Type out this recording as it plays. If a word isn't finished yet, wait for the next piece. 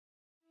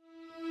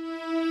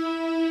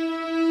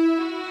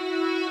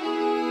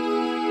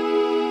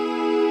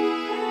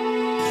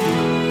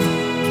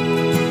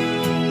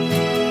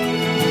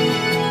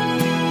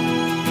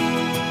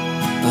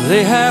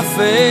They have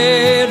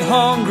fed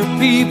hungry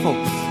people,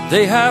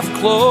 they have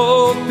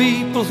clothed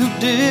people who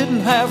didn't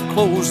have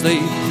clothes. They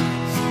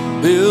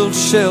built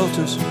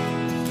shelters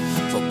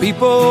for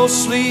people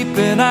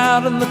sleeping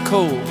out in the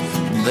cold.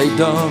 They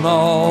done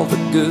all the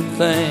good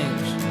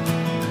things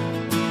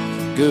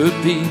good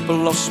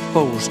people are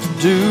supposed to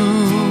do.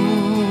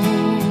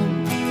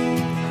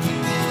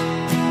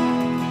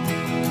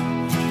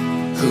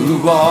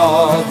 Who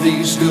are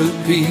these good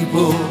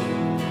people?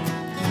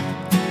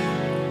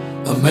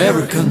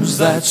 Americans,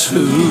 that's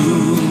who.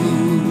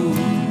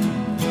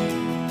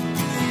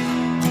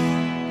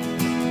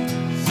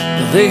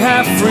 They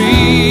have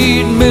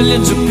freed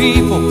millions of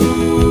people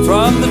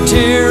from the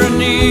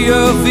tyranny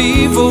of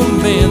evil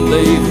men.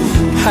 They've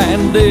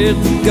handed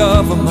the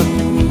government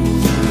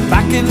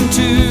back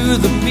into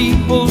the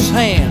people's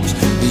hands.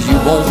 You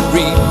won't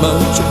read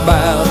much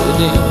about it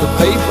in the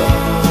paper,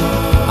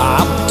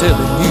 I'm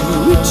telling you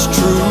it's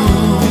true.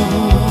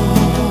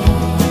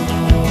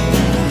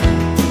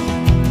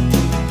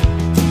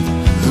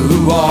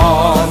 Who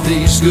are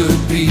these good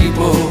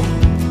people?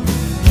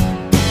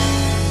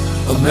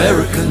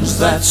 Americans,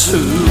 that's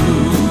who.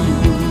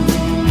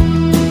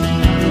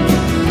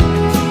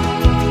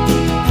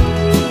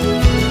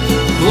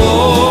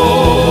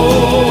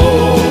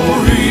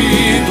 Glory,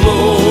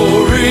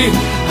 glory,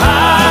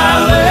 hallelujah.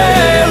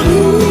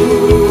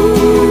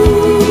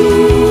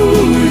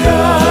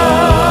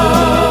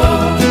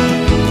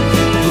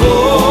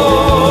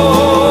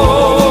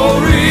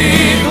 Glory,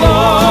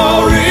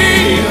 glory,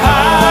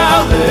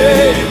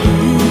 hallelujah.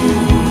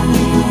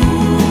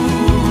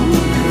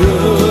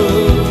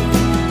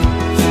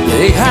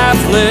 They have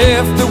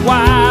left their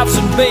wives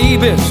and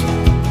babies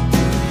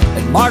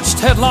and marched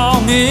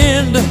headlong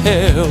into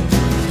hell.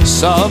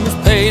 Some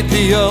have paid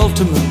the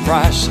ultimate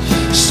price,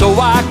 so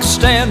I can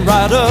stand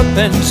right up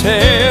and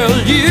tell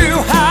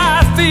you how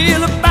I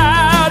feel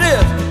about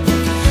it,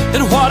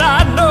 and what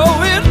I know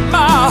in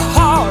my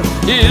heart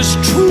is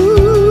true.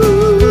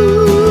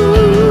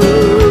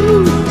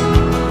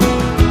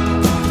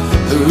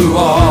 Who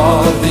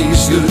are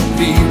these good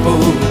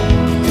people?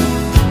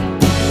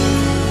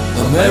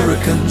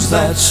 Americans,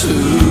 that's who.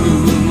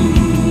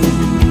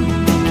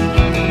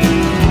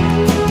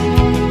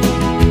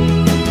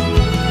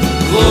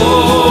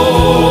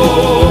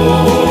 Glory,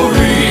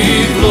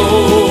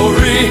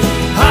 glory,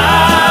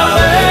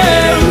 hallelujah.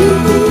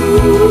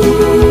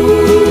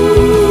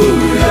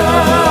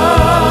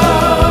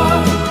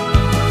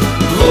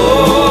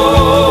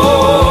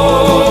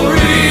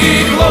 Glory,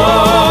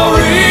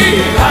 glory,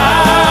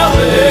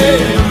 hallelujah.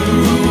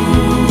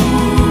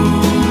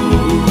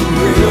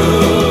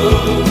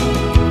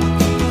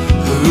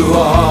 Who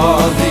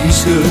are these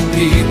good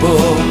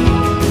people?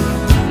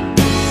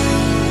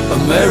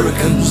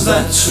 Americans,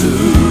 that's who.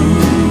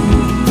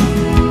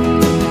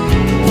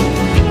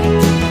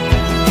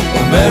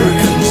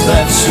 Americans,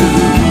 that's who.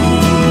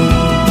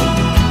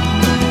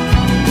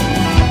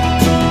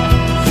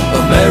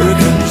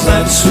 Americans,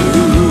 that's who.